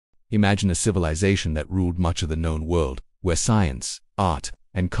Imagine a civilization that ruled much of the known world, where science, art,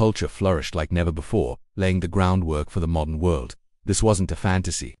 and culture flourished like never before, laying the groundwork for the modern world. This wasn't a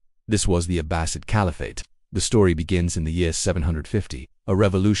fantasy. This was the Abbasid Caliphate. The story begins in the year 750. A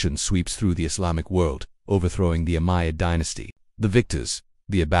revolution sweeps through the Islamic world, overthrowing the Umayyad dynasty. The victors,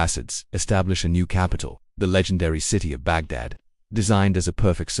 the Abbasids, establish a new capital, the legendary city of Baghdad. Designed as a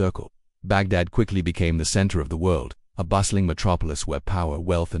perfect circle, Baghdad quickly became the center of the world, a bustling metropolis where power,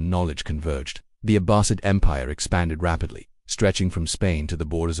 wealth, and knowledge converged. The Abbasid Empire expanded rapidly, stretching from Spain to the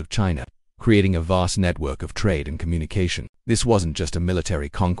borders of China, creating a vast network of trade and communication. This wasn't just a military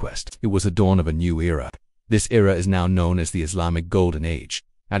conquest, it was the dawn of a new era. This era is now known as the Islamic Golden Age.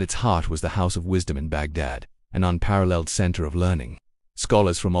 At its heart was the House of Wisdom in Baghdad, an unparalleled center of learning.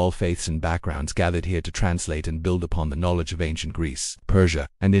 Scholars from all faiths and backgrounds gathered here to translate and build upon the knowledge of ancient Greece, Persia,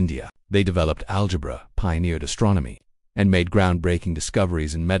 and India. They developed algebra, pioneered astronomy, and made groundbreaking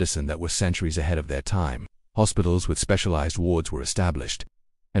discoveries in medicine that were centuries ahead of their time. Hospitals with specialized wards were established,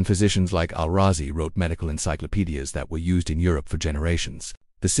 and physicians like Al-Razi wrote medical encyclopedias that were used in Europe for generations.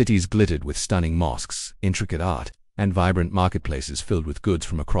 The cities glittered with stunning mosques, intricate art, and vibrant marketplaces filled with goods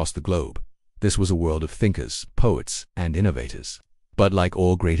from across the globe. This was a world of thinkers, poets, and innovators. But like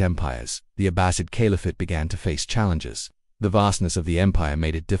all great empires, the Abbasid Caliphate began to face challenges. The vastness of the empire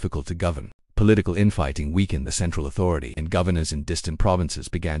made it difficult to govern. Political infighting weakened the central authority, and governors in distant provinces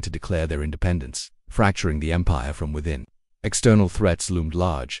began to declare their independence, fracturing the empire from within. External threats loomed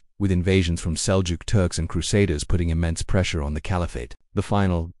large, with invasions from Seljuk Turks and Crusaders putting immense pressure on the caliphate. The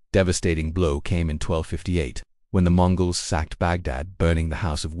final, devastating blow came in 1258, when the Mongols sacked Baghdad, burning the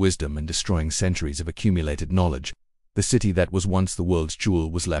House of Wisdom and destroying centuries of accumulated knowledge. The city that was once the world's jewel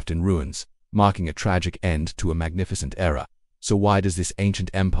was left in ruins, marking a tragic end to a magnificent era. So why does this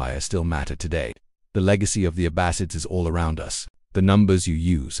ancient empire still matter today? The legacy of the Abbasids is all around us. The numbers you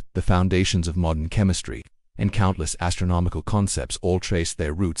use, the foundations of modern chemistry, and countless astronomical concepts all trace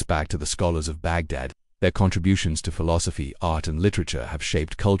their roots back to the scholars of Baghdad. Their contributions to philosophy, art, and literature have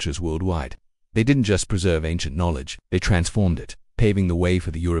shaped cultures worldwide. They didn't just preserve ancient knowledge, they transformed it, paving the way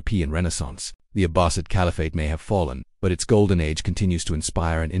for the European Renaissance. The Abbasid Caliphate may have fallen, but its golden age continues to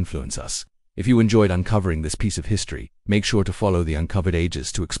inspire and influence us. If you enjoyed uncovering this piece of history, make sure to follow the Uncovered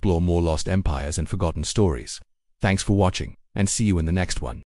Ages to explore more lost empires and forgotten stories. Thanks for watching, and see you in the next one.